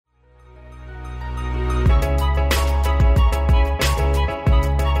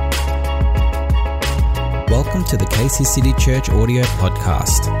to the Casey City Church audio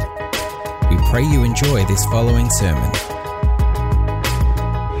podcast. We pray you enjoy this following sermon.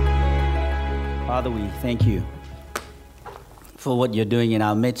 Father, we thank you for what you're doing in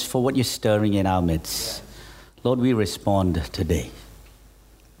our midst, for what you're stirring in our midst. Lord, we respond today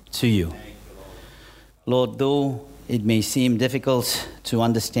to you. Lord, though it may seem difficult to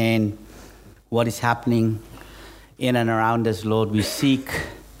understand what is happening in and around us, Lord, we seek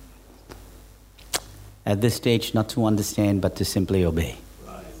at this stage not to understand, but to simply obey.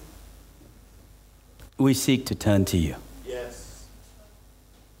 Right. We seek to turn to you. Yes.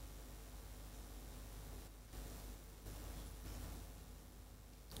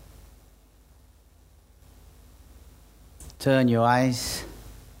 Turn your eyes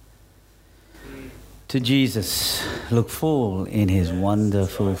to Jesus. Look full in his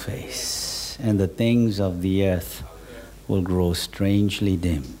wonderful face, and the things of the earth will grow strangely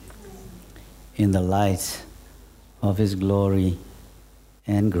dim in the light of his glory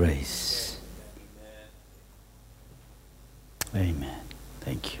and grace. Amen.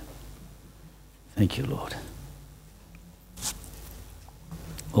 Thank you. Thank you, Lord.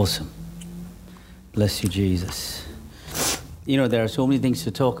 Awesome. Bless you, Jesus. You know, there are so many things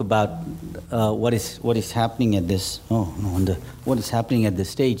to talk about. What is happening at this? Oh, no wonder. What is happening at this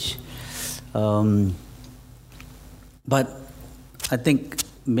stage? But I think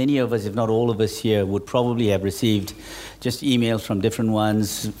many of us, if not all of us here, would probably have received just emails from different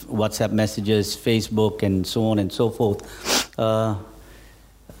ones, WhatsApp messages, Facebook, and so on and so forth.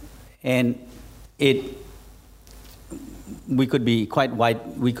 And we could be quite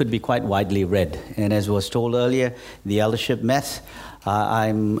widely read. And as was told earlier, the eldership met.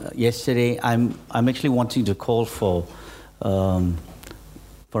 I'm actually wanting to call for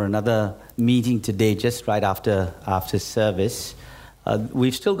another meeting today, just right after service.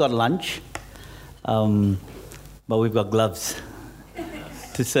 We've still got lunch, but we've got gloves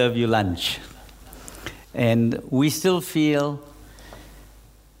to serve you lunch. And we still feel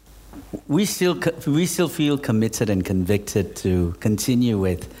committed and convicted to continue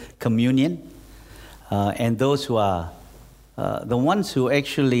with communion. And those who are the ones who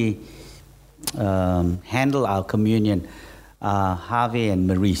actually handle our communion are Harvey and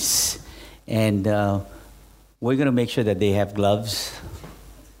Maurice. And we're going to make sure that they have gloves,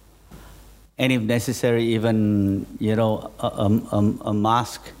 and if necessary, even a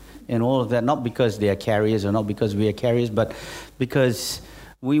mask and all of that. Not because they are carriers or not because we are carriers, but because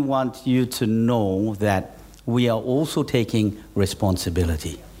we want you to know that we are also taking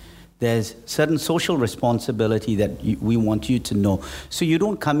responsibility. There's certain social responsibility that we want you to know, so you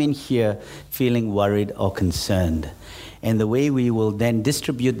don't come in here feeling worried or concerned. And the way we will then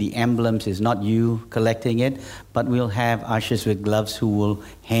distribute the emblems is not you collecting it, but we'll have ushers with gloves who will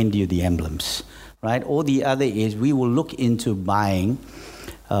hand you the emblems, right? Or the other is we will look into buying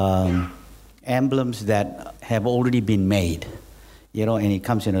emblems that have already been made, and it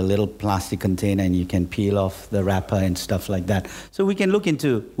comes in a little plastic container, and you can peel off the wrapper and stuff like that. So we can look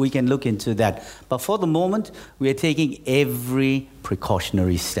into that. But for the moment, we are taking every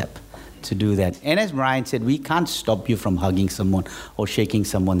precautionary step to do that. And as Brian said, we can't stop you from hugging someone or shaking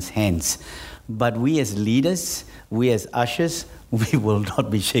someone's hands. But we as leaders, we as ushers, we will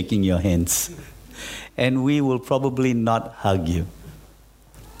not be shaking your hands. And we will probably not hug you.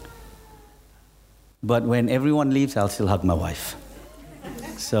 But when everyone leaves, I'll still hug my wife.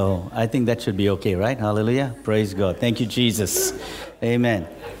 So I think that should be okay, right? Hallelujah. Praise God. Thank you, Jesus. Amen.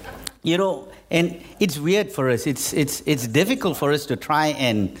 And it's weird for us. It's difficult for us to try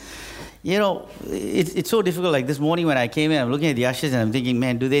and it's so difficult. Like this morning when I came in, I'm looking at the ushers and I'm thinking,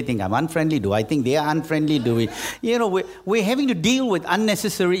 man, do they think I'm unfriendly? Do I think they are unfriendly? Do we, we're having to deal with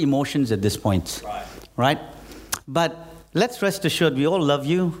unnecessary emotions at this point, right? But let's rest assured, we all love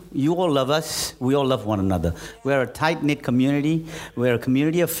you. You all love us. We all love one another. We're a tight-knit community. We're a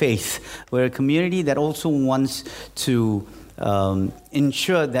community of faith. We're a community that also wants to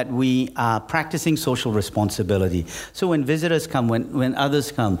ensure that we are practicing social responsibility. So when visitors come, when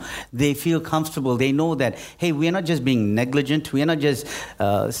others come, they feel comfortable. They know that, hey, we're not just being negligent. We're not just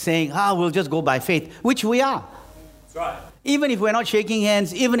saying, we'll just go by faith, which we are. That's right. Even if we're not shaking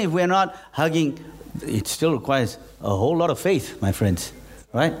hands, even if we're not hugging, it still requires a whole lot of faith, my friends,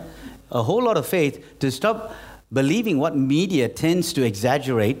 right? A whole lot of faith to stop believing what media tends to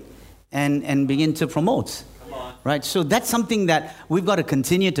exaggerate and begin to promote. Right, so that's something that we've got to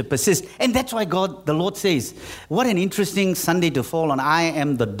continue to persist. And that's why the Lord says, what an interesting Sunday to fall on, I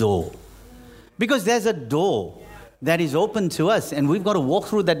am the door. Because there's a door that is open to us, and we've got to walk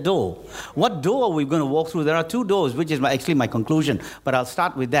through that door. What door are we going to walk through? There are two doors, which is actually my conclusion, but I'll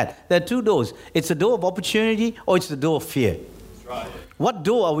start with that. There are two doors. It's the door of opportunity, or it's the door of fear. That's right. What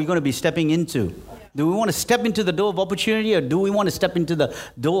door are we going to be stepping into? Do we want to step into the door of opportunity, or do we want to step into the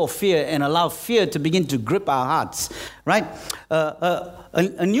door of fear and allow fear to begin to grip our hearts? Right?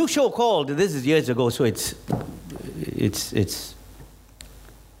 A new show called, this is years ago, so it's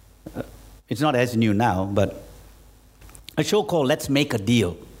not as new now, but a show called Let's Make a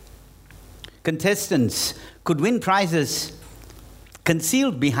Deal. Contestants could win prizes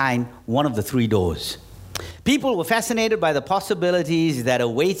concealed behind one of the three doors. People were fascinated by the possibilities that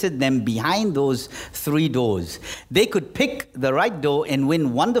awaited them behind those three doors. They could pick the right door and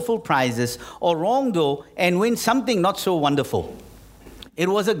win wonderful prizes, or wrong door and win something not so wonderful. It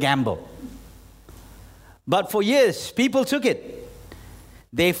was a gamble. But for years, people took it.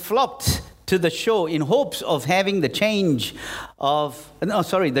 They flocked to the show in hopes of having the chance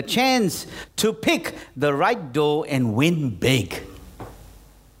to pick the right door and win big.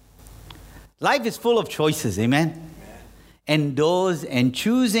 Life is full of choices, amen? And doors, and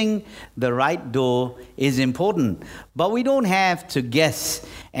choosing the right door is important. But we don't have to guess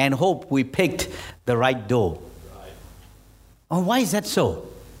and hope we picked the right door. Right. Oh, why is that so?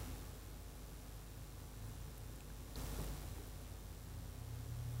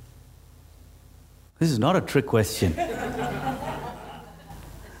 This is not a trick question.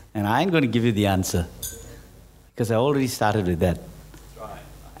 And I ain't going to give you the answer, because I already started with that.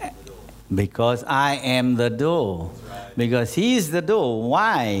 Because I am the door. Right. Because He is the door.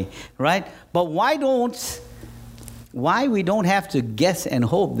 Why? Right? But why we don't have to guess and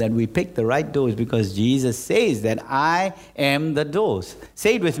hope that we pick the right doors? Because Jesus says that I am the door.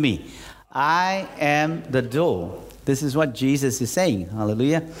 Say it with me. I am the door. This is what Jesus is saying.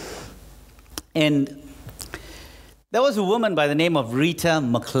 Hallelujah. And there was a woman by the name of Rita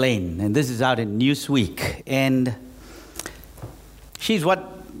McLean. And this is out in Newsweek. And she's what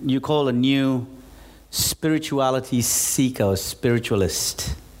you call a new spirituality seeker or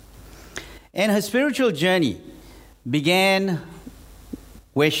spiritualist. And her spiritual journey began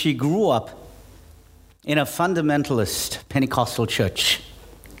where she grew up in a fundamentalist Pentecostal church.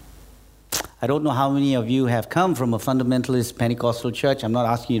 I don't know how many of you have come from a fundamentalist Pentecostal church. I'm not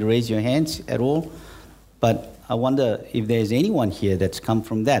asking you to raise your hands at all, but I wonder if there's anyone here that's come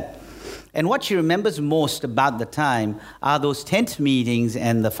from that. And what she remembers most about the time are those tent meetings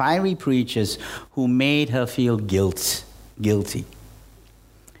and the fiery preachers who made her feel guilty.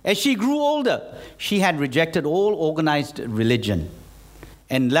 As she grew older, she had rejected all organized religion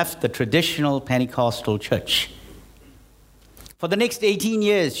and left the traditional Pentecostal church. For the next 18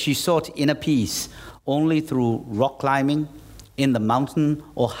 years, she sought inner peace only through rock climbing in the mountain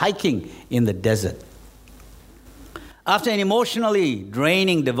or hiking in the desert. After an emotionally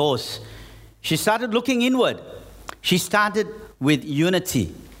draining divorce, she started looking inward. She started with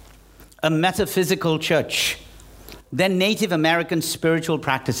Unity, a metaphysical church, then Native American spiritual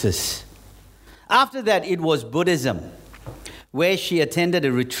practices. After that, it was Buddhism, where she attended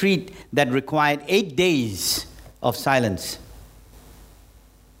a retreat that required 8 days of silence.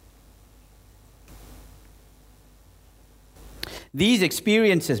 These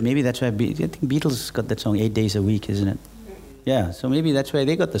experiences, maybe that's why I think Beatles got that song 8 days a week, isn't it? Yeah, so maybe that's why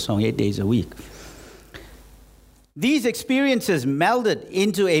they got the song 8 days a week. These experiences melded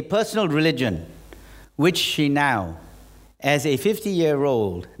into a personal religion, which she now, as a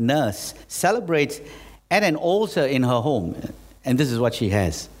 50-year-old nurse, celebrates at an altar in her home. And this is what she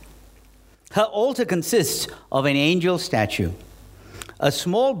has. Her altar consists of an angel statue, a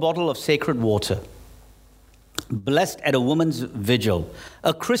small bottle of sacred water, blessed at a woman's vigil,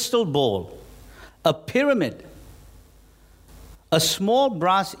 a crystal bowl, a pyramid, a small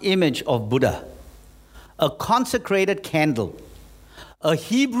brass image of Buddha, a consecrated candle, a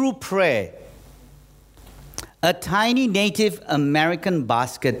Hebrew prayer, a tiny Native American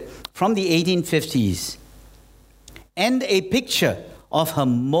basket from the 1850s, and a picture of her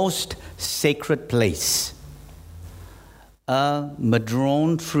most sacred place, a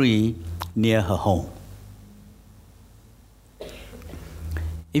madrone tree near her home.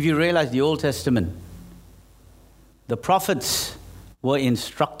 If you realize the Old Testament, the prophets were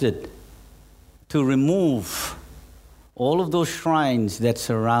instructed to remove all of those shrines that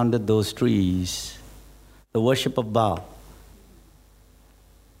surrounded those trees, the worship of Baal.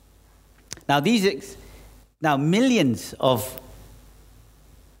 Now millions of,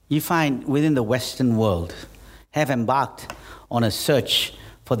 you find within the Western world, have embarked on a search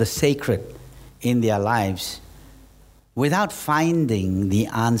for the sacred in their lives without finding the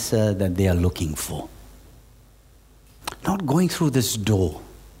answer that they are looking for. not going through this door,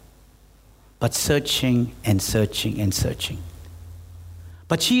 but searching and searching and searching.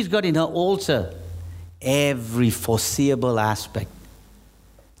 But she's got in her altar every foreseeable aspect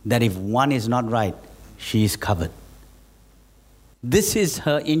that if one is not right, she is covered. This is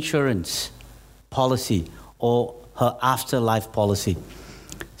her insurance policy or her afterlife policy.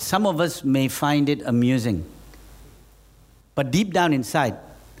 Some of us may find it amusing, but deep down inside,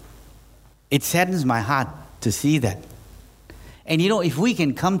 it saddens my heart to see that. And if we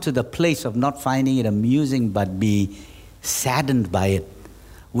can come to the place of not finding it amusing but be saddened by it,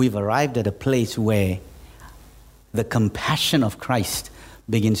 we've arrived at a place where the compassion of Christ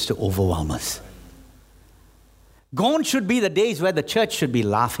begins to overwhelm us. Gone should be the days where the church should be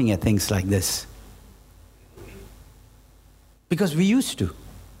laughing at things like this. Because we used to.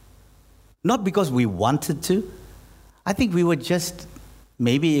 Not because we wanted to. I think we were just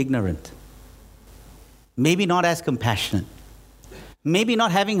maybe ignorant. Maybe not as compassionate. Maybe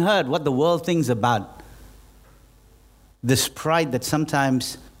not having heard what the world thinks about this pride that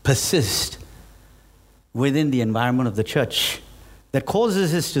sometimes persists within the environment of the church that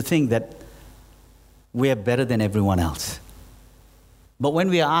causes us to think that we are better than everyone else. But when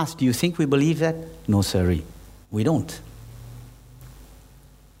we are asked, do you think we believe that? No, sirree, we don't.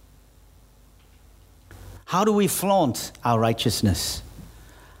 How do we flaunt our righteousness?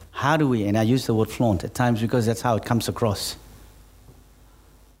 How do we, and I use the word flaunt at times because that's how it comes across.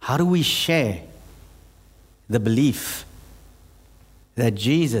 How do we share the belief that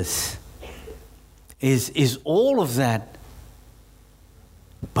Jesus is all of that,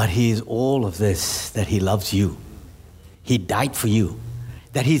 but He is all of this, that He loves you. He died for you,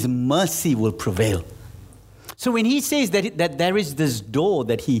 that His mercy will prevail. So when He says that there is this door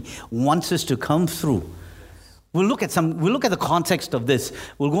that He wants us to come through, we'll look at the context of this.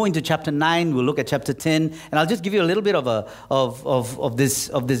 We'll go into chapter 9, we'll look at chapter 10, and I'll just give you a little bit of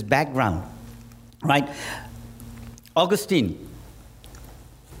this background. Right? Augustine,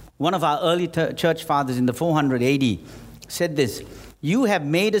 one of our early church fathers in the 400 AD, said this: "You have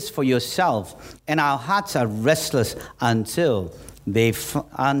made us for yourself, and our hearts are restless until they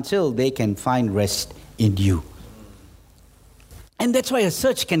can find rest in you." And that's why a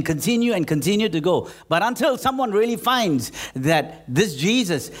search can continue and continue to go. But until someone really finds that this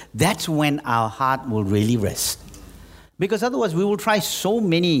Jesus, that's when our heart will really rest. Because otherwise we will try so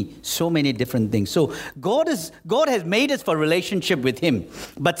many different things. So God has made us for relationship with Him,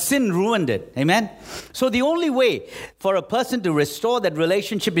 but sin ruined it. Amen? So the only way for a person to restore that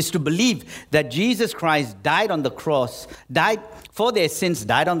relationship is to believe that Jesus Christ died on the cross, died for their sins,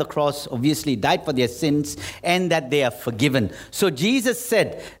 died on the cross, obviously died for their sins, and that they are forgiven. So Jesus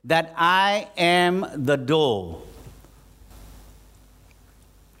said that I am the door.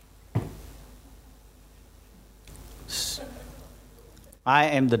 I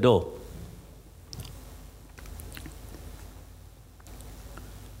am the door.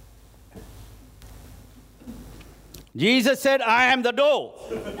 Jesus said, I am the door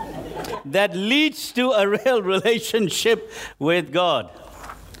that leads to a real relationship with God.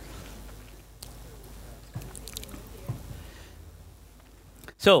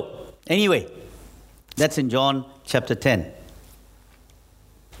 So, anyway, that's in John chapter 10.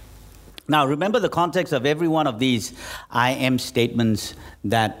 Now, remember the context of every one of these I am statements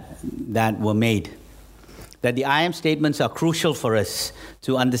that were made. That the I am statements are crucial for us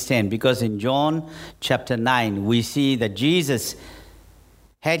to understand, because in John chapter 9, we see that Jesus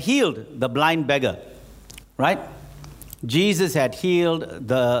had healed the blind beggar, right? Jesus had healed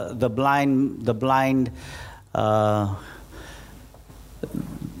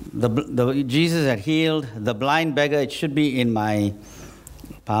Jesus had healed the blind beggar. It should be in my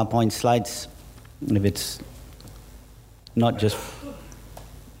PowerPoint slides. If it's not, just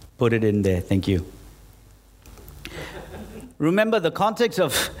put it in there. Thank you. Remember, the context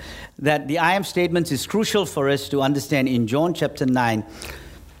of that the I am statements is crucial for us to understand. In John chapter 9,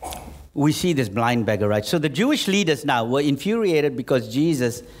 we see this blind beggar, right? So the Jewish leaders now were infuriated because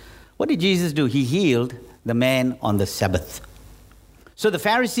what did Jesus do? He healed the man on the Sabbath. So the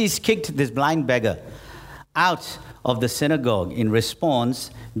Pharisees kicked this blind beggar out of the synagogue. In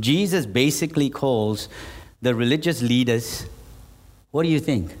response, Jesus basically calls the religious leaders, what do you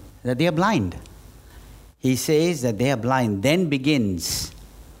think? That they are blind. He says that they are blind, then begins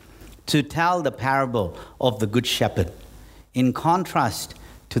to tell the parable of the Good Shepherd in contrast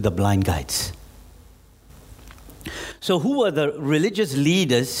to the blind guides. So who were the religious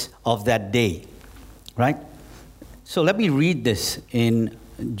leaders of that day? Right? So let me read this in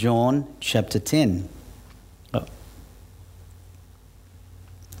John chapter 10.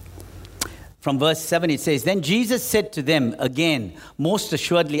 From verse 7 it says, Then Jesus said to them again, Most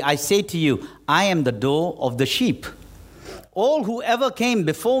assuredly I say to you, I am the door of the sheep. All who ever came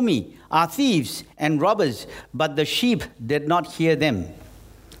before me are thieves and robbers, but the sheep did not hear them.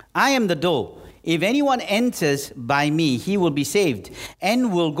 I am the door. If anyone enters by me, he will be saved,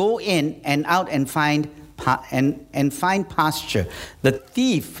 and will go in and out and find pasture. The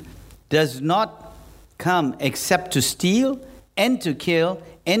thief does not come except to steal and to kill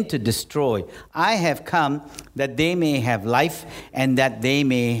and to destroy. I have come that they may have life, and that they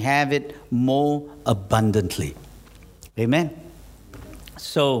may have it more abundantly. Amen.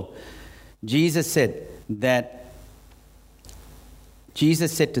 So Jesus said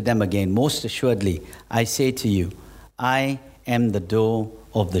to them again, Most assuredly, I say to you, I am the door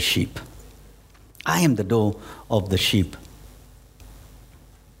of the sheep. I am the door of the sheep.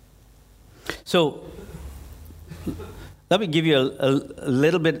 So let me give you a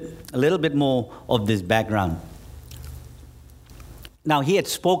little bit more of this background. Now, he had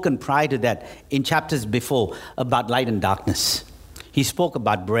spoken prior to that in chapters before about light and darkness. He spoke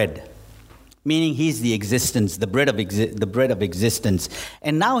about bread, meaning he's the existence, the bread of existence.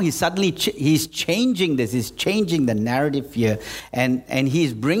 And now he's changing this. He's changing the narrative here, and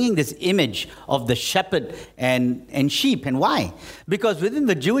he's bringing this image of the shepherd and sheep. And why? Because within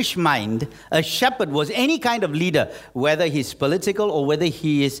the Jewish mind, a shepherd was any kind of leader, whether he's political or whether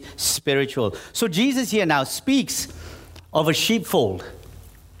he is spiritual. So Jesus here now speaks of a sheepfold.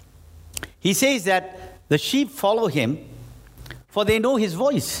 He says that the sheep follow him, for they know his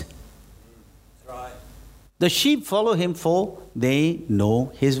voice. That's right. The sheep follow him, for they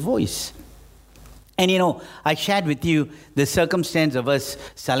know his voice. And I shared with you the circumstance of us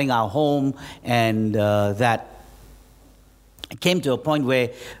selling our home, and that came to a point where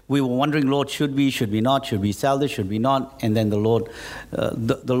we were wondering, Lord, should we not? Should we sell this? Should we not? And then the Lord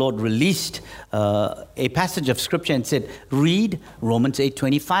released a passage of Scripture and said, read Romans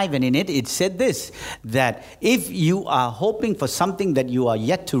 8:25. And in it said this, that if you are hoping for something that you are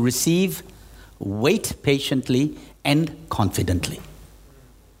yet to receive, wait patiently and confidently.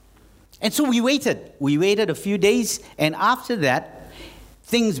 And so we waited. We waited a few days, and after that,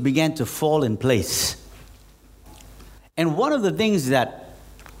 things began to fall in place. And one of the things that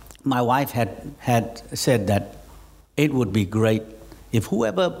my wife had said, that it would be great if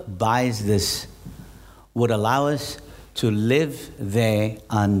whoever buys this would allow us to live there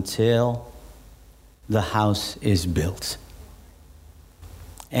until the house is built.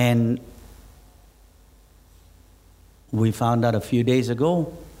 And we found out a few days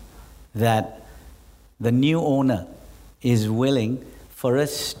ago that the new owner is willing for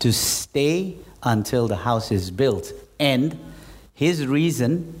us to stay until the house is built. And his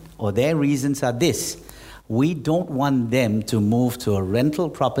reason, or their reasons, are this: we don't want them to move to a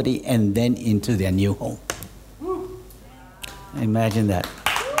rental property and then into their new home. Imagine that.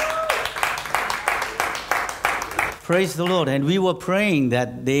 Praise the Lord. And we were praying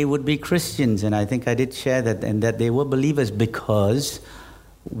that they would be Christians, and I think I did share that, and that they were believers, because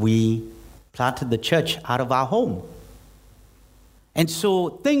we planted the church out of our home. And so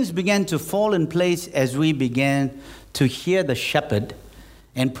things began to fall in place as we began to hear the shepherd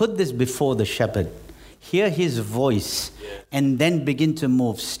and put this before the shepherd. Hear his voice and then begin to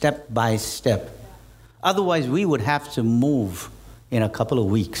move step by step. Otherwise, we would have to move in a couple of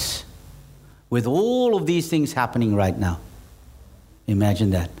weeks with all of these things happening right now.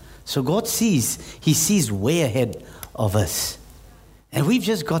 Imagine that. So God sees. He sees way ahead of us. And we've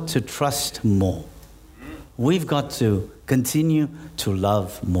just got to trust more. We've got to continue to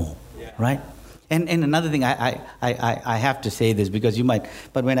love more, right? And another thing, I have to say this, because you might,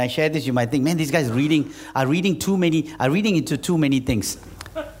 but when I share this, you might think, man, these guys are reading into too many things.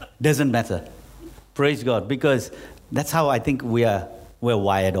 Doesn't matter. Praise God, because that's how I think we're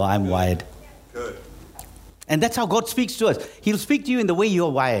wired, or I'm wired. Good. And that's how God speaks to us. He'll speak to you in the way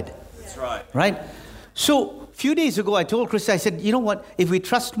you're wired. That's right. Right? So, a few days ago, I told Krista, I said, you know what? If we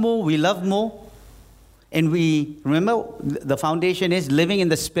trust more, we love more, and we, remember, the foundation is living in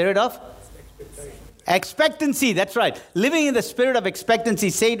the spirit of? Expectancy. That's right. Living in the spirit of expectancy.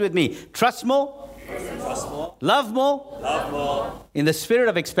 Say it with me. Trust more. Trust more. Love more. Love more. In the spirit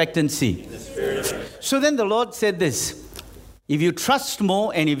of expectancy. In the spirit of expectancy. So then the Lord said this: if you trust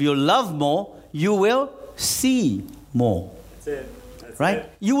more and if you love more, you will see more. That's it. That's right?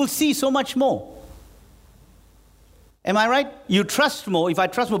 it. You will see so much more. Am I right? You trust more. If I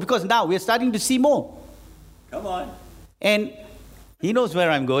trust more, because now we're starting to see more. Come on. And he knows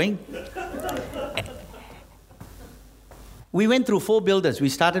where I'm going. We went through 4 builders. We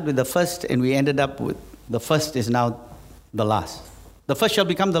started with the first, and we ended up with the first is now the last. The first shall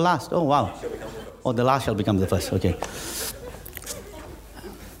become the last. Oh, wow. Oh, the last shall become the first. Okay.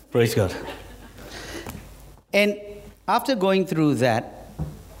 Praise God. And after going through that,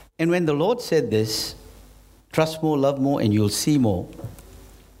 and when the Lord said this, trust more, love more, and you'll see more.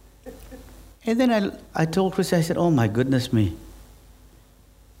 And then I told Chris, I said, oh my goodness me.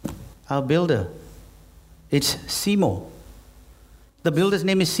 Our builder, it's Seymour. The builder's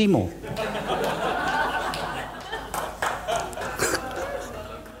name is Seymour.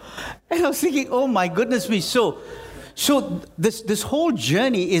 And I was thinking, oh my goodness me. So this whole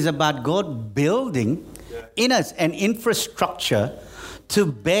journey is about God building in us an infrastructure to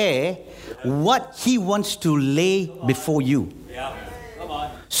bear what He wants to lay before you. Yeah. Come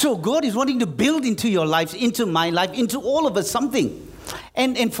on. So God is wanting to build into your lives, into my life, into all of us something.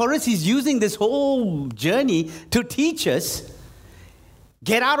 And for us, He's using this whole journey to teach us,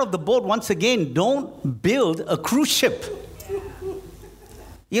 get out of the boat once again. Don't build a cruise ship.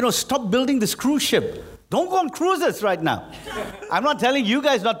 Stop building this cruise ship. Don't go on cruises right now. I'm not telling you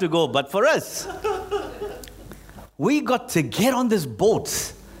guys not to go, but for us, we got to get on this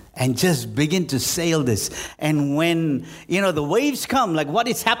boat and just begin to sail this. And when, the waves come, like what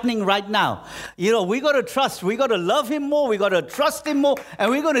is happening right now, we got to trust, we got to love Him more, we got to trust Him more, and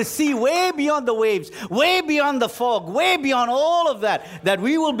we're going to see way beyond the waves, way beyond the fog, way beyond all of that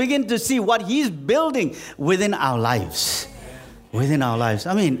we will begin to see what He's building within our lives. Within our lives.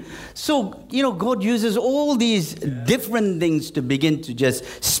 God uses all these different things to begin to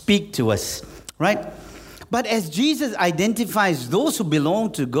just speak to us, right? But as Jesus identifies those who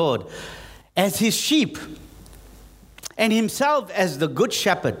belong to God as His sheep and Himself as the good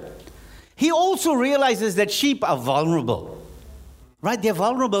shepherd, He also realizes that sheep are vulnerable, right? They're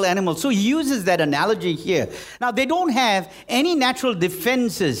vulnerable animals. So He uses that analogy here. Now, they don't have any natural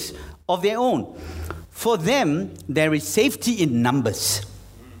defenses of their own. For them, there is safety in numbers.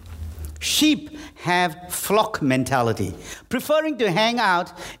 Sheep have flock mentality, preferring to hang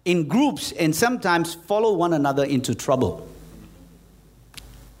out in groups and sometimes follow one another into trouble.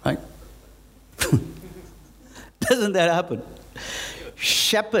 Right? Doesn't that happen?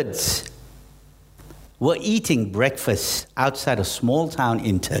 Shepherds were eating breakfast outside a small town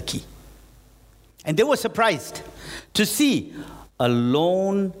in Turkey. And they were surprised to see a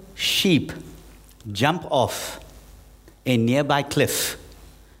lone sheep jump off a nearby cliff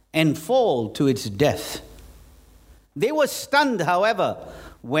and fall to its death. They were stunned, however,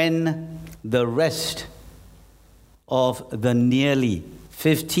 when the rest of the nearly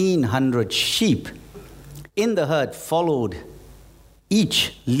 1,500 sheep in the herd followed,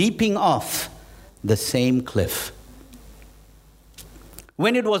 each leaping off the same cliff.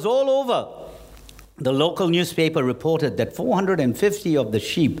 When it was all over, the local newspaper reported that 450 of the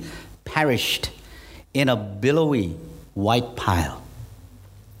sheep perished in a billowy white pile.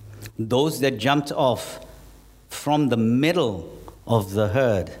 Those that jumped off from the middle of the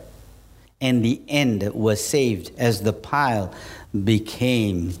herd and the end were saved as the pile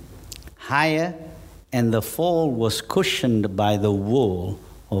became higher and the fall was cushioned by the wool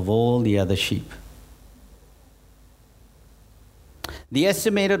of all the other sheep. The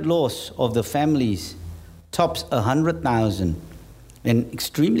estimated loss of the families tops 100,000, an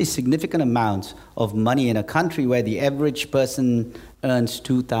extremely significant amount of money in a country where the average person earns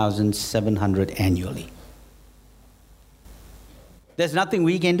 $2,700 annually. There's nothing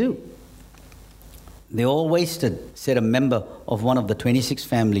we can do. They all wasted, said a member of one of the 26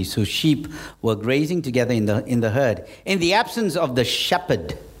 families whose sheep were grazing together in the herd. In the absence of the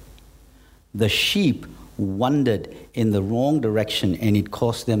shepherd, the sheep wandered in the wrong direction and it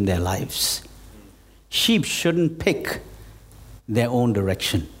cost them their lives. Sheep shouldn't pick their own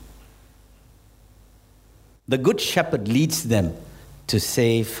direction. The good shepherd leads them to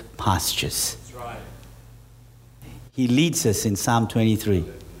safe pastures. That's right. He leads us in Psalm 23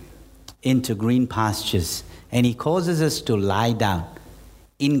 into green pastures, and He causes us to lie down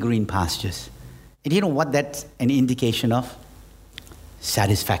in green pastures. And you know what that's an indication of?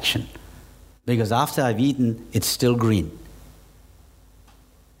 Satisfaction. Because after I've eaten, it's still green.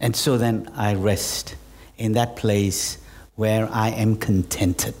 And so then I rest in that place where I am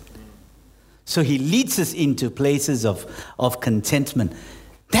contented. So He leads us into places of contentment.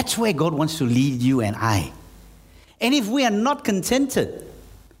 That's where God wants to lead you and I. And if we are not contented,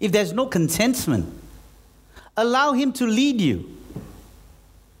 if there's no contentment, allow Him to lead you.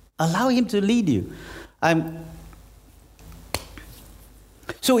 Allow Him to lead you.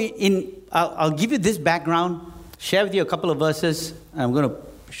 I'll give you this background, share with you a couple of verses. I'm going to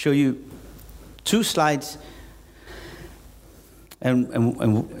show you 2 slides, and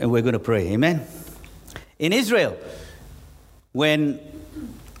we're going to pray. Amen? In Israel, when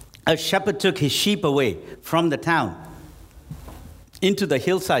a shepherd took his sheep away from the town into the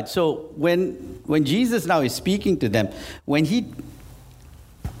hillside. So when Jesus now is speaking to them,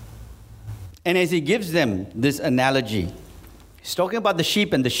 and as he gives them this analogy, he's talking about the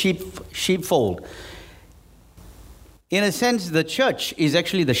sheep and the sheepfold. In a sense, the church is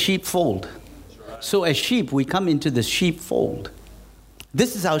actually the sheepfold. So as sheep, we come into the sheepfold.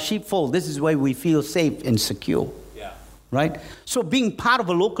 This is our sheepfold. This is where we feel safe and secure. Yeah. Right? So being part of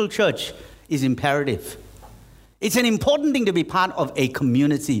a local church is imperative. It's an important thing to be part of a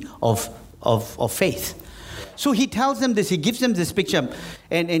community of faith. So he tells them this, he gives them this picture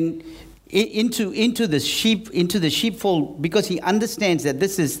and into the sheepfold, because he understands that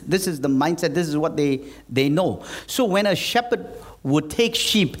this is the mindset, this is what they know. So when a shepherd would take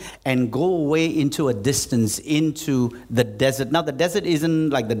sheep and go away into a distance, into the desert. Now the desert isn't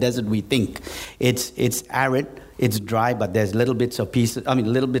like the desert we think. It's arid, it's dry, but there's little bits of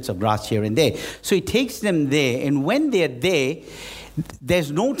grass here and there. So he takes them there, and when they're there,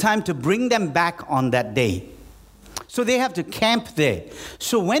 there's no time to bring them back on that day. So they have to camp there.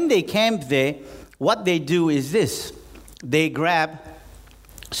 So when they camp there, what they do is this. They grab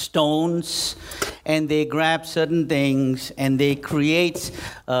stones and they grab certain things and they create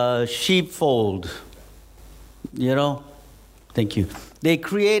a sheepfold. Thank you. They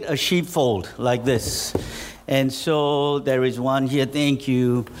create a sheepfold like this. And so there is one here, thank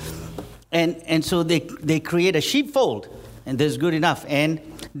you. And so they create a sheepfold, and that's good enough. And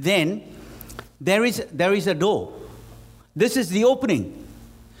then there is a door. This is the opening.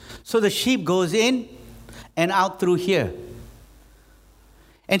 So the sheep goes in and out through here.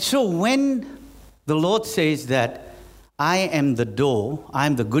 And so when the Lord says that I am the door, I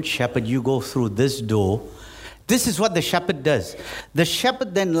am the good shepherd, you go through this door, this is what the shepherd does. The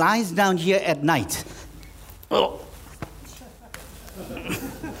shepherd then lies down here at night. Oh.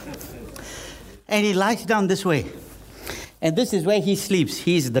 And he lies down this way. And this is where he sleeps.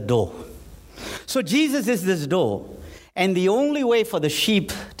 He's the door. So Jesus is this door. And the only way for the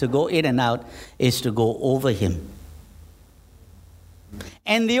sheep to go in and out is to go over him.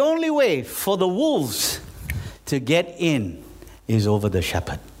 And the only way for the wolves to get in is over the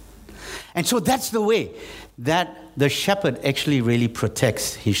shepherd. And so that's the way that the shepherd actually really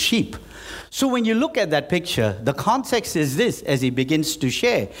protects his sheep. So when you look at that picture, the context is this as he begins to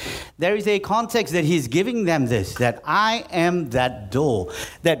share. There is a context that he's giving them this, that I am that door,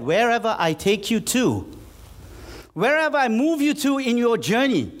 that wherever I take you to, wherever I move you to in your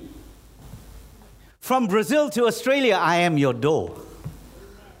journey, from Brazil to Australia, I am your door.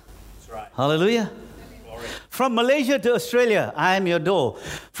 That's right. Hallelujah. Glory. From Malaysia to Australia, I am your door.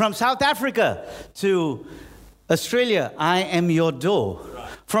 From South Africa to Australia, I am your door.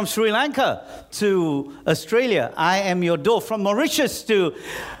 From Sri Lanka to Australia, I am your door. From Mauritius to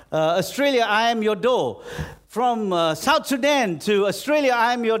Australia, I am your door. From South Sudan to Australia,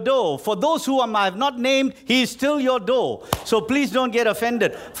 I am your door. For those whom I have not named, he is still your door. So please don't get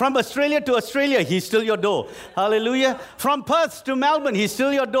offended. From Australia to Australia, he's still your door. Hallelujah. From Perth to Melbourne, he's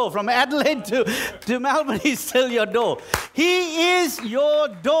still your door. From Adelaide to Melbourne, he's still your door. He is your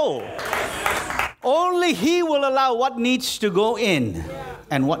door. Only he will allow what needs to go in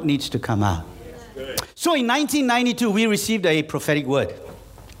and what needs to come out. So in 1992, we received a prophetic word.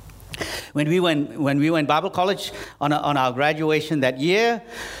 When we went Bible college on our graduation that year,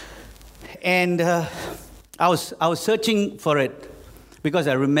 and I was searching for it because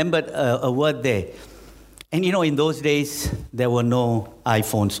I remembered a word there. And in those days there were no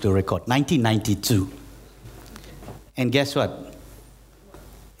iPhones to record. 1992, and guess what?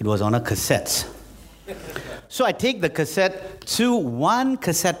 It was on a cassette. So I take the cassette to one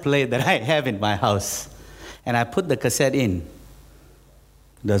cassette player that I have in my house, and I put the cassette in.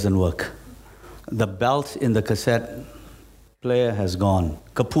 Doesn't work. The belt in the cassette player has gone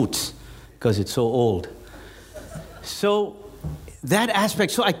kaput because it's so old. So that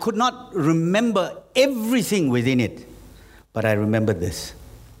aspect, so I could not remember everything within it, but I remember this.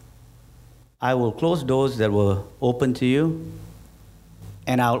 I will close doors that were open to you,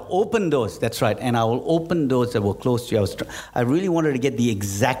 and I'll open doors, that's right, and I will open doors that were closed to you. I really wanted to get the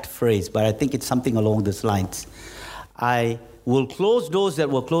exact phrase, but I think it's something along these lines. I will close doors that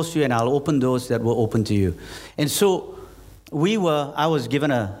were closed to you, and I'll open doors that were open to you. And so I was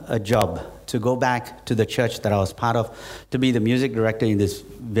given a job to go back to the church that I was part of, to be the music director in this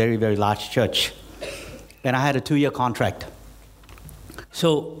very, very large church. And I had a 2-year contract.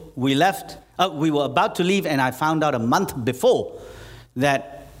 So we left, we were about to leave, and I found out a month before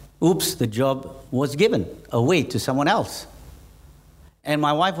that, the job was given away to someone else. And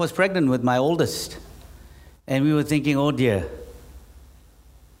my wife was pregnant with my oldest. And we were thinking, oh dear,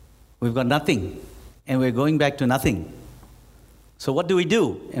 We've got nothing. And we're going back to nothing. So what do we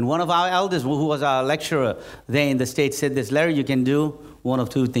do? And one of our elders, who was our lecturer there in the States, said this, Larry, you can do one of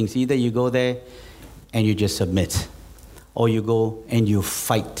two things. Either you go there and you just submit, or you go and you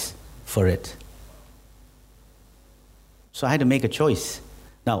fight for it. So I had to make a choice.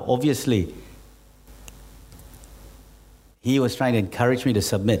 Now, obviously, he was trying to encourage me to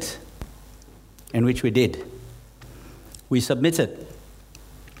submit, and which we did. We submitted.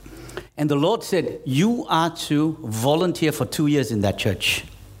 And the Lord said, you are to volunteer for 2 years in that church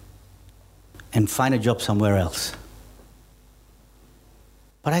and find a job somewhere else.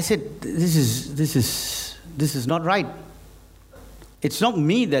 But I said, this is not right. It's not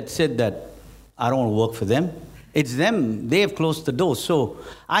me that said that I don't want to work for them. It's them. They have closed the door. So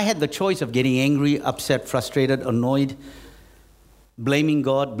I had the choice of getting angry, upset, frustrated, annoyed, blaming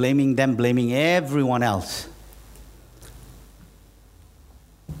God, blaming them, blaming everyone else.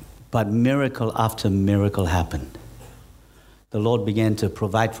 But miracle after miracle happened. The Lord began to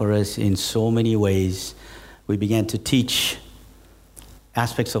provide for us in so many ways. We began to teach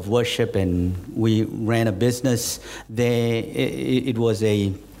aspects of worship, and we ran a business there. It was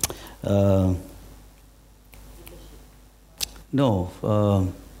a...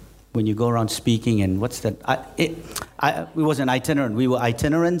 when you go around speaking, and what's that? It was an itinerant. We were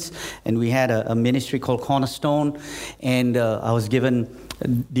itinerants, and we had a ministry called Cornerstone, and I was given a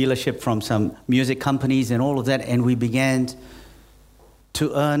dealership from some music companies and all of that, and we began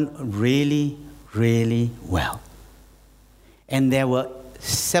to earn really, really well. And there were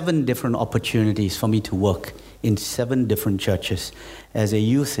 7 different opportunities for me to work in 7 different churches as a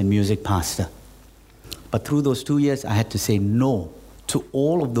youth and music pastor. But through those 2 years, I had to say no to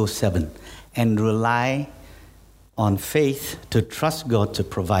all of those 7 and rely on faith to trust God to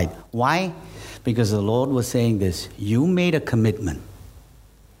provide. Why? Because the Lord was saying this, you made a commitment.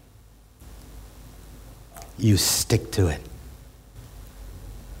 You stick to it.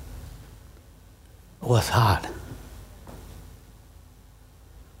 It was hard.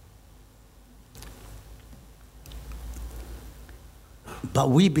 But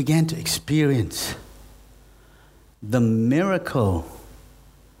we began to experience the miracle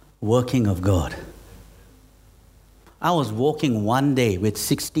working of God. I was walking one day with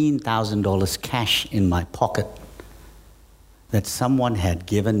 $16,000 cash in my pocket that someone had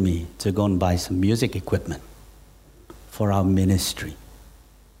given me to go and buy some music equipment for our ministry.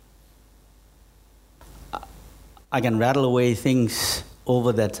 I can rattle away things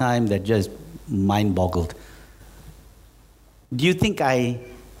over that time that just mind-boggled. Do you think I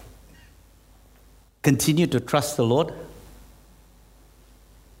continue to trust the Lord?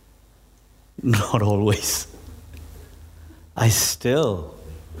 Not always. I still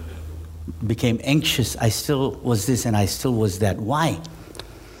became anxious. I still was this and I still was that. Why?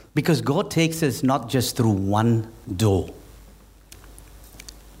 Because God takes us not just through one door.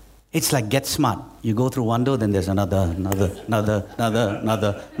 It's like Get Smart. You go through one door, then there's another, and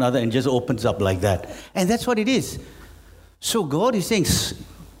it just opens up like that. And that's what it is. So God is saying,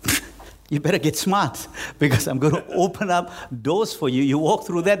 you better get smart, because I'm going to open up doors for you. You walk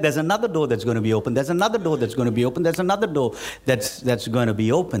through that, there's another door that's going to be open. There's another door that's going to be open. There's another door that's going to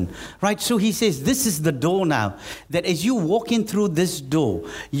be open. Right? So he says, this is the door now, that as you walk in through this door,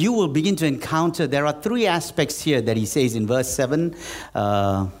 you will begin to encounter, there are 3 aspects here that he says in verse 7,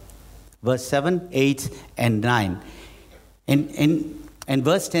 8, and 9. And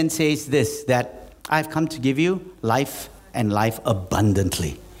verse 10 says this, that I've come to give you life and life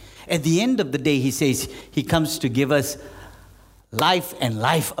abundantly. At the end of the day, he says he comes to give us life and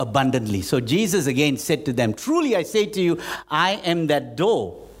life abundantly. So Jesus again said to them, truly I say to you, I am that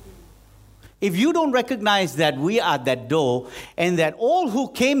door. If you don't recognize that we are that door, and that all who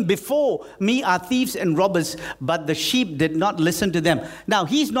came before me are thieves and robbers, but the sheep did not listen to them. Now,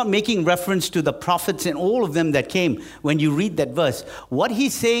 he's not making reference to the prophets and all of them that came when you read that verse. What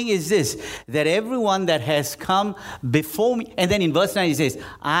he's saying is this, that everyone that has come before me, and then in verse 9 he says,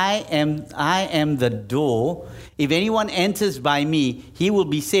 I am the door. If anyone enters by me, he will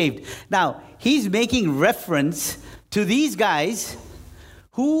be saved. Now, he's making reference to these guys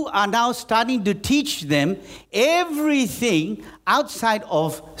who are now starting to teach them everything outside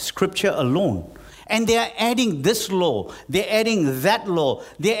of Scripture alone. And they are adding this law, they're adding that law,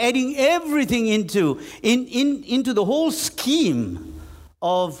 they're adding everything into the whole scheme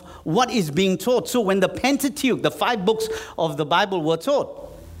of what is being taught. So when the Pentateuch, the 5 books of the Bible were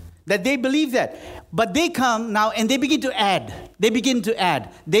taught, that they believe that. But they come now and they begin to add. They begin to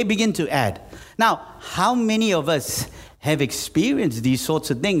add. Now, how many of us have experienced these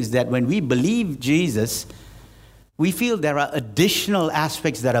sorts of things, that when we believe Jesus, we feel there are additional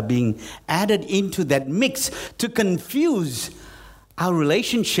aspects that are being added into that mix to confuse our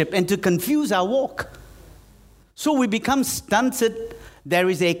relationship and to confuse our walk. So we become stunted. There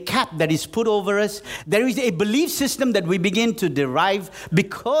is a cap that is put over us. There is a belief system that we begin to derive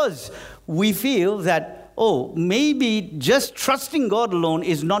because we feel that, oh, maybe just trusting God alone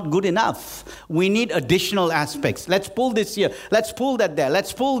is not good enough. We need additional aspects. Let's pull this here. Let's pull that there.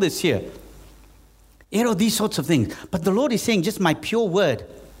 Let's pull this here. These sorts of things. But the Lord is saying, just my pure word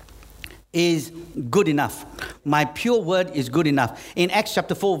is good enough. My pure word is good enough. In Acts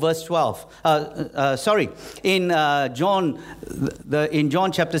chapter 4, verse 12. In John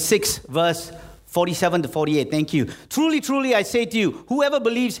chapter 6, verse 47 to 48. Thank you. Truly, truly, I say to you, whoever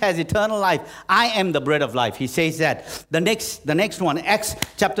believes has eternal life. I am the bread of life. He says that. The next one, Acts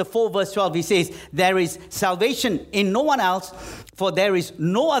chapter 4, verse 12, he says, there is salvation in no one else, for there is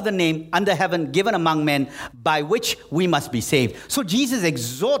no other name under heaven given among men by which we must be saved. So Jesus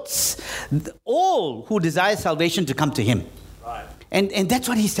exhorts all who desire salvation to come to him. Right. And that's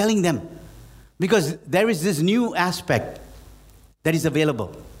what he's telling them. Because there is this new aspect that is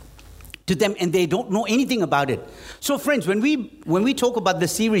available to them, and they don't know anything about it. So friends, when we talk about the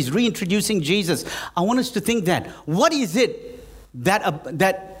series, Reintroducing Jesus, I want us to think that, what is it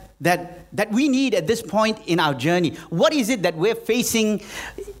that we need at this point in our journey? What is it that we're facing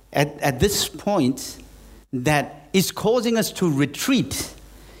at this point that is causing us to retreat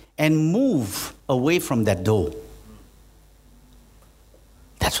and move away from that door?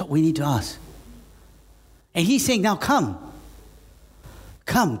 That's what we need to ask. And he's saying, now come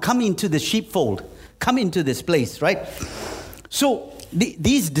into the sheepfold. Come into this place, right? So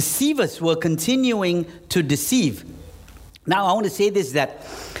these deceivers were continuing to deceive. Now I want to say this, that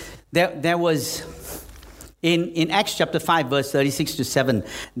there was, in Acts chapter 5, verse 36 to 7,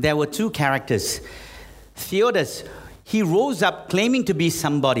 there were two characters. Theudas, he rose up claiming to be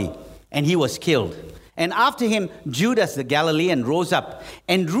somebody, and he was killed. And after him, Judas the Galilean rose up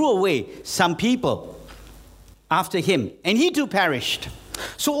and drew away some people after him, and he too perished.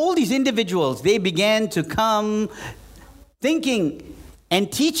 So all these individuals, they began to come thinking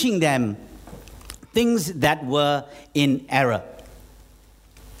and teaching them things that were in error.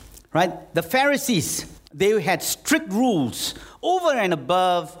 Right? The Pharisees, they had strict rules over and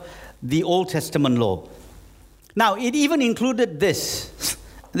above the Old Testament law. Now, it even included this.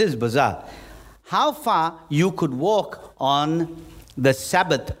 This is bizarre. How far you could walk on the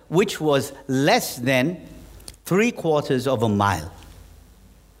Sabbath, which was less than 3/4 of a mile.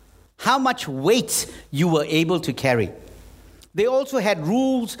 How much weight you were able to carry. They also had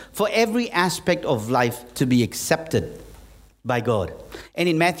rules for every aspect of life to be accepted by God. And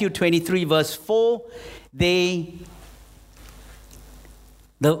in Matthew 23, verse 4, the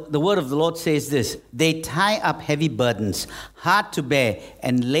word of the Lord says this: they tie up heavy burdens, hard to bear,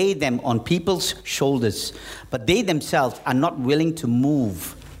 and lay them on people's shoulders, but they themselves are not willing to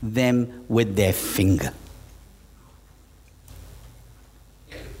move them with their finger.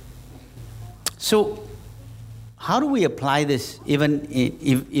 So, how do we apply this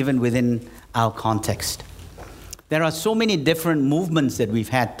even within our context? There are so many different movements that we've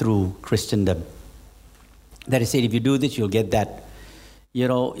had through Christendom that is said, if you do this, you'll get that.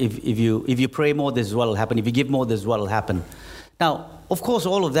 If you pray more, this is what will happen. If you give more, this is what will happen. Now, of course,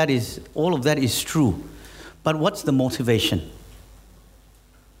 all of that is true. But what's the motivation?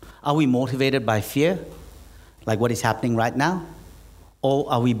 Are we motivated by fear, like what is happening right now?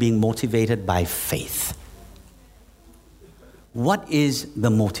 Or are we being motivated by faith? What is the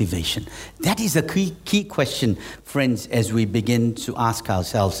motivation? That is a key question, friends, as we begin to ask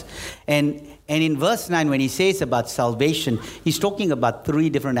ourselves. And in verse 9, when he says about salvation, he's talking about 3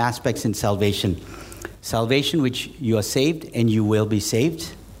 different aspects in salvation. Salvation, which you are saved and you will be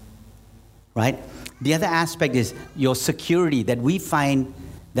saved, right? The other aspect is your security, that we find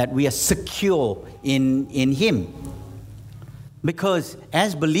that we are secure in him. Because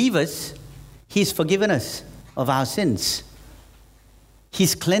as believers, he's forgiven us of our sins.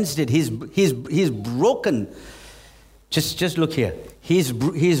 He's cleansed it. He's broken. Just look here. He's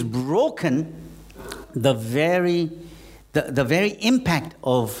broken the very impact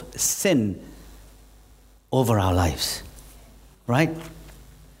of sin over our lives, right?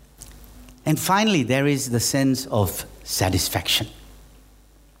 And finally, there is the sense of satisfaction.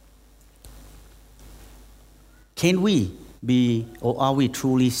 Can we be, or are we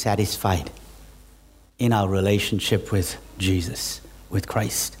truly satisfied in our relationship with Jesus, with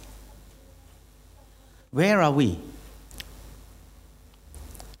Christ? Where are we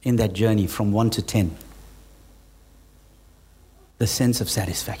in that journey from 1 to 10? The sense of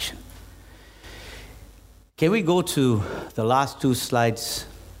satisfaction. Can we go to the last two slides?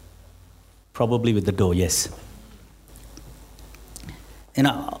 Probably with the door, yes. And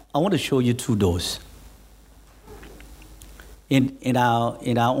I want to show you two doors. In our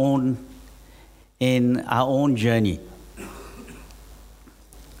own journey.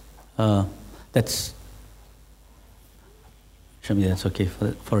 That's show me that's okay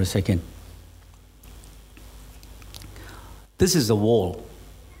for a second. This is the wall.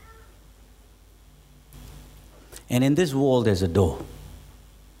 And in this wall there's a door.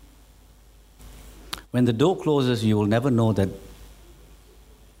 When the door closes, you will never know that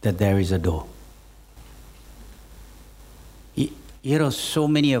there is a door. You know, so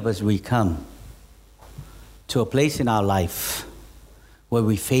many of us, we come to a place in our life where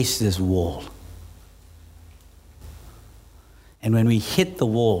we face this wall. And when we hit the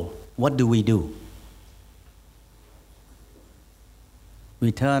wall, what do?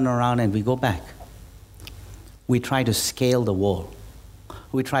 We turn around and we go back. We try to scale the wall.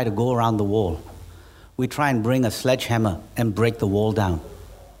 We try to go around the wall. We try and bring a sledgehammer and break the wall down.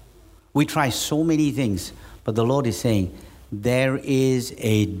 We try so many things, but the Lord is saying, there is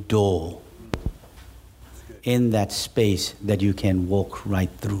a door in that space that you can walk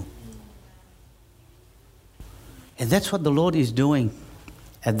right through. And that's what the Lord is doing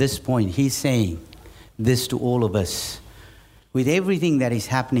at this point. He's saying this to all of us. With everything that is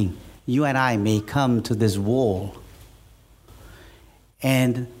happening, you and I may come to this wall,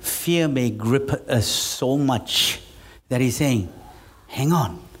 and fear may grip us so much that He's saying, hang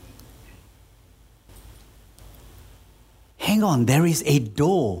on. Hang on, there is a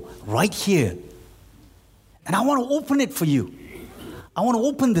door right here. And I want to open it for you. I want to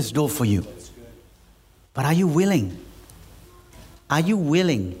open this door for you. But are you willing? Are you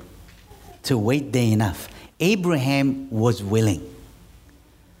willing to wait there enough? Abraham was willing.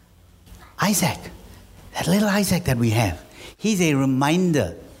 Isaac, that little Isaac that we have, he's a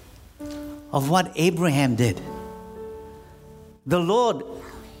reminder of what Abraham did. The Lord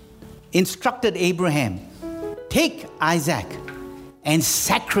instructed Abraham, take Isaac and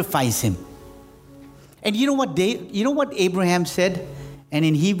sacrifice him. And you know what Abraham said? And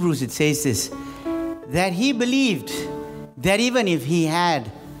in Hebrews it says this, that he believed that even if he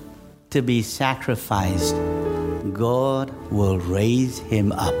had to be sacrificed, God will raise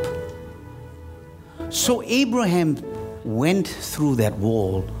him up. So Abraham went through that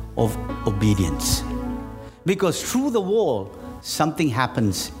wall of obedience. Because through the wall, something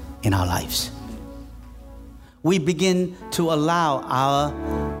happens in our lives. We begin to allow our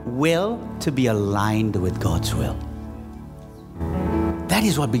will to be aligned with God's will. That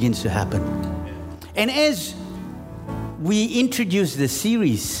is what begins to happen. And as we introduce the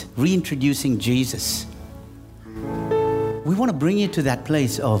series, Reintroducing Jesus, we want to bring you to that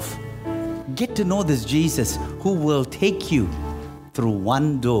place of get to know this Jesus who will take you through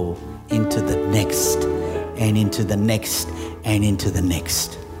one door into the next, and into the next, and into the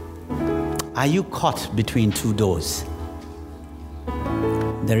next. Are you caught between two doors?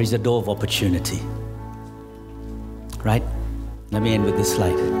 There is a door of opportunity. Right? Let me end with this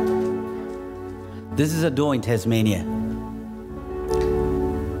slide. This is a door in Tasmania.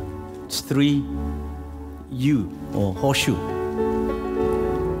 It's 3U or horseshoe.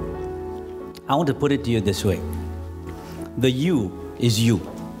 I want to put it to you this way. The U is you.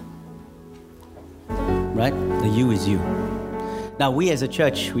 Right? The U is you. Now, we as a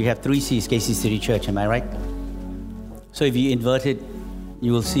church, we have 3 C's, KC City Church, am I right? So if you invert it,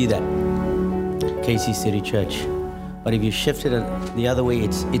 you will see that. KC City Church. But if you shift it the other way,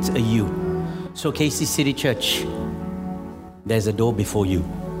 it's a U. So KC City Church, there's a door before you.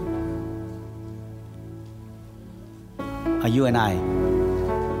 Are you and I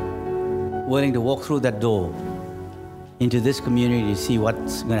willing to walk through that door into this community to see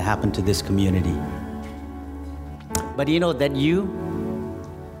what's going to happen to this community? But you know that you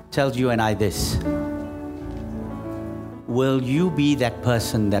tells you and I this. Will you be that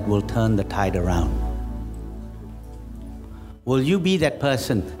person that will turn the tide around? Will you be that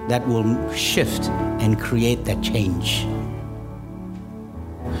person that will shift and create that change?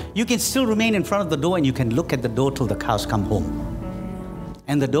 You can still remain in front of the door and you can look at the door till the cows come home.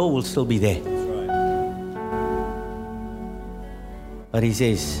 And the door will still be there. But He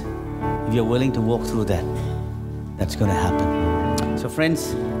says, if you're willing to walk through that, that's going to happen. So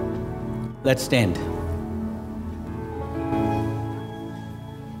friends, let's stand.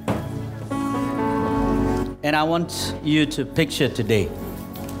 And I want you to picture today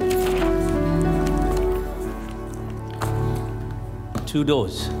two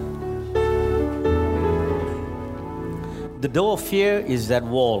doors. The door of fear is that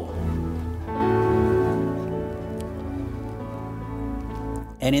wall.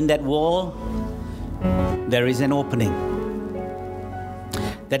 And in that wall, there is an opening.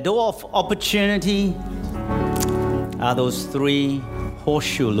 The door of opportunity are those three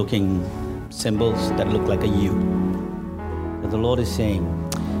horseshoe-looking symbols that look like a U. But the Lord is saying,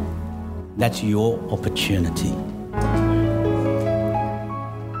 that's your opportunity.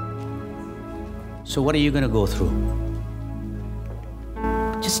 So what are you going to go through?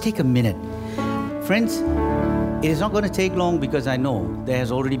 Just take a minute. Friends, it is not going to take long, because I know there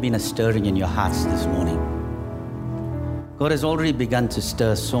has already been a stirring in your hearts this morning. God has already begun to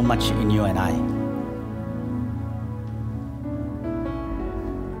stir so much in you and I.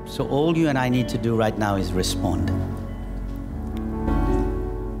 So all you and I need to do right now is respond.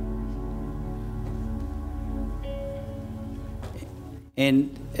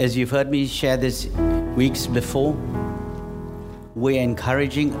 And as you've heard me share this weeks before, we're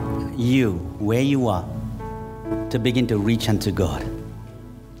encouraging you, where you are, to begin to reach unto God.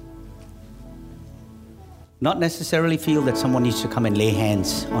 Not necessarily feel that someone needs to come and lay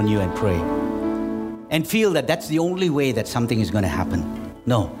hands on you and pray, and feel that that's the only way that something is going to happen.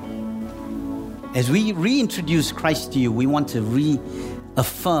 No. As we reintroduce Christ to you, we want to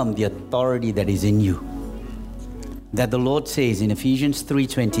reaffirm the authority that is in you. That the Lord says in Ephesians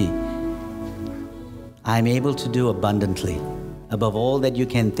 3:20, I am able to do abundantly, above all that you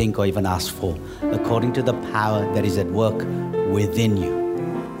can think or even ask for, according to the power that is at work within you.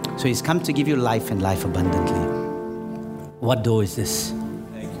 So He's come to give you life and life abundantly. What door is this?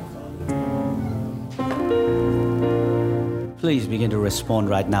 Thank you, Father. Please begin to respond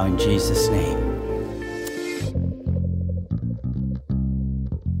right now in Jesus' name.